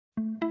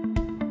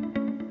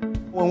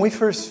When we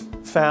first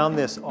found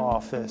this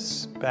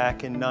office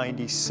back in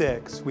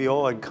 '96, we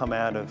all had come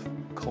out of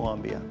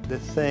Columbia. The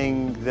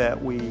thing that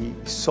we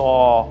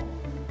saw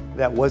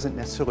that wasn't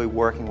necessarily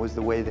working was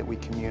the way that we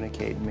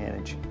communicate and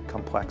manage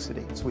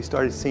complexity. So we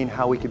started seeing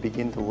how we could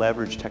begin to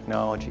leverage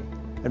technology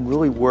and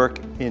really work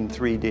in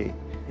 3D.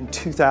 In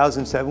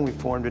 2007, we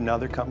formed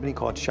another company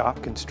called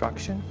Shop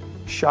Construction.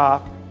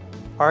 Shop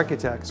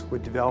architects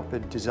would develop a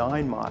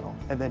design model,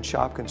 and then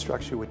Shop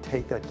Construction would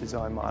take that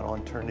design model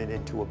and turn it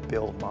into a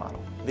build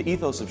model. The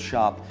ethos of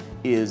Shop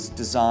is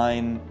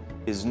design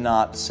is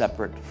not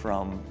separate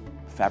from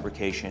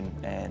fabrication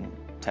and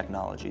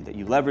technology, that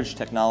you leverage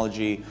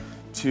technology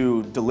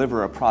to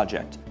deliver a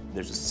project.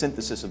 There's a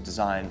synthesis of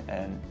design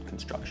and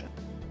construction.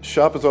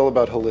 Shop is all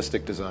about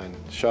holistic design.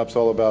 Shop's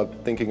all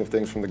about thinking of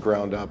things from the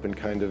ground up and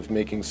kind of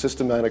making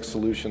systematic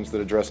solutions that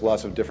address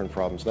lots of different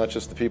problems, not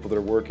just the people that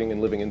are working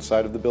and living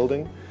inside of the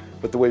building,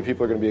 but the way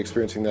people are going to be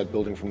experiencing that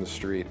building from the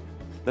street.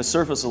 The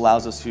Surface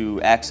allows us to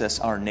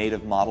access our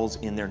native models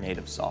in their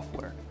native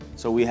software.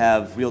 So we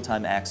have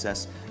real-time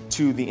access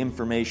to the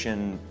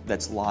information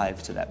that's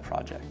live to that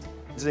project.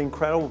 It's an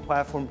incredible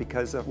platform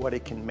because of what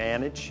it can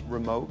manage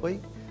remotely,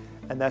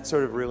 and that's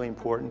sort of really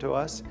important to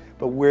us.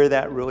 But where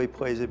that really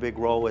plays a big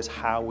role is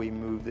how we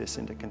move this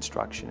into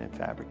construction and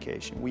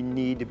fabrication. We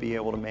need to be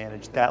able to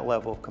manage that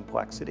level of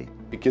complexity.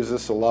 It gives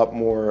us a lot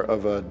more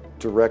of a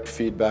direct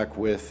feedback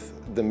with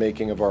the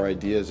making of our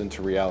ideas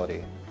into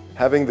reality.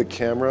 Having the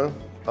camera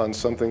on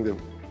something that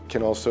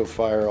can also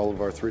fire all of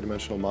our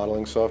three-dimensional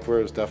modeling software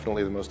is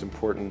definitely the most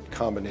important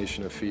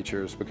combination of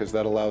features, because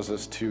that allows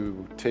us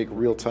to take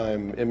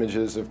real-time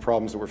images of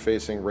problems that we're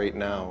facing right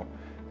now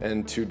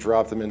and to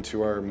drop them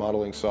into our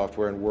modeling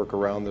software and work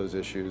around those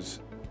issues.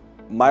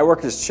 My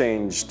work has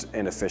changed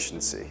in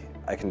efficiency.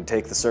 I can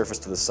take the Surface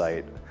to the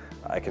site,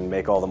 I can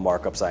make all the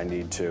markups I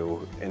need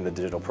to in the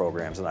digital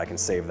programs, and I can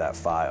save that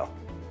file.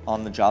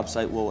 On the job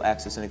site, we'll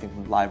access anything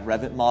from live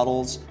Revit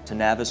models to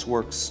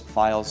Navisworks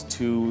files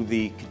to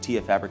the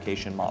CATIA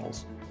fabrication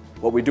models.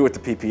 What we do with the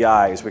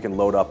PPI is we can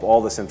load up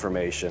all this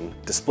information,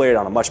 display it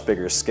on a much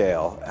bigger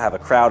scale, have a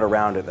crowd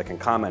around it that can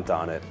comment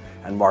on it,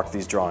 and mark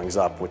these drawings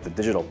up with the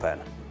digital pen.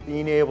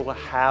 Being able to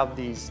have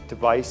these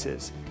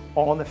devices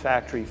on the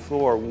factory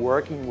floor,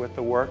 working with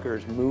the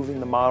workers, moving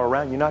the model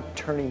around, you're not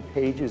turning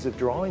pages of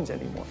drawings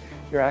anymore.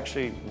 You're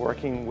actually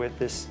working with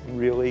this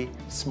really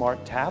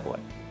smart tablet.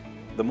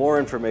 The more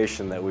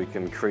information that we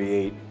can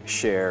create,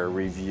 share,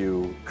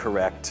 review,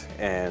 correct,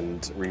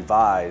 and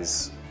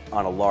revise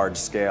on a large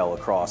scale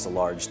across a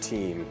large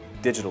team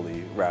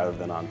digitally rather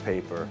than on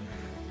paper,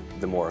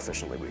 the more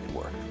efficiently we can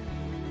work.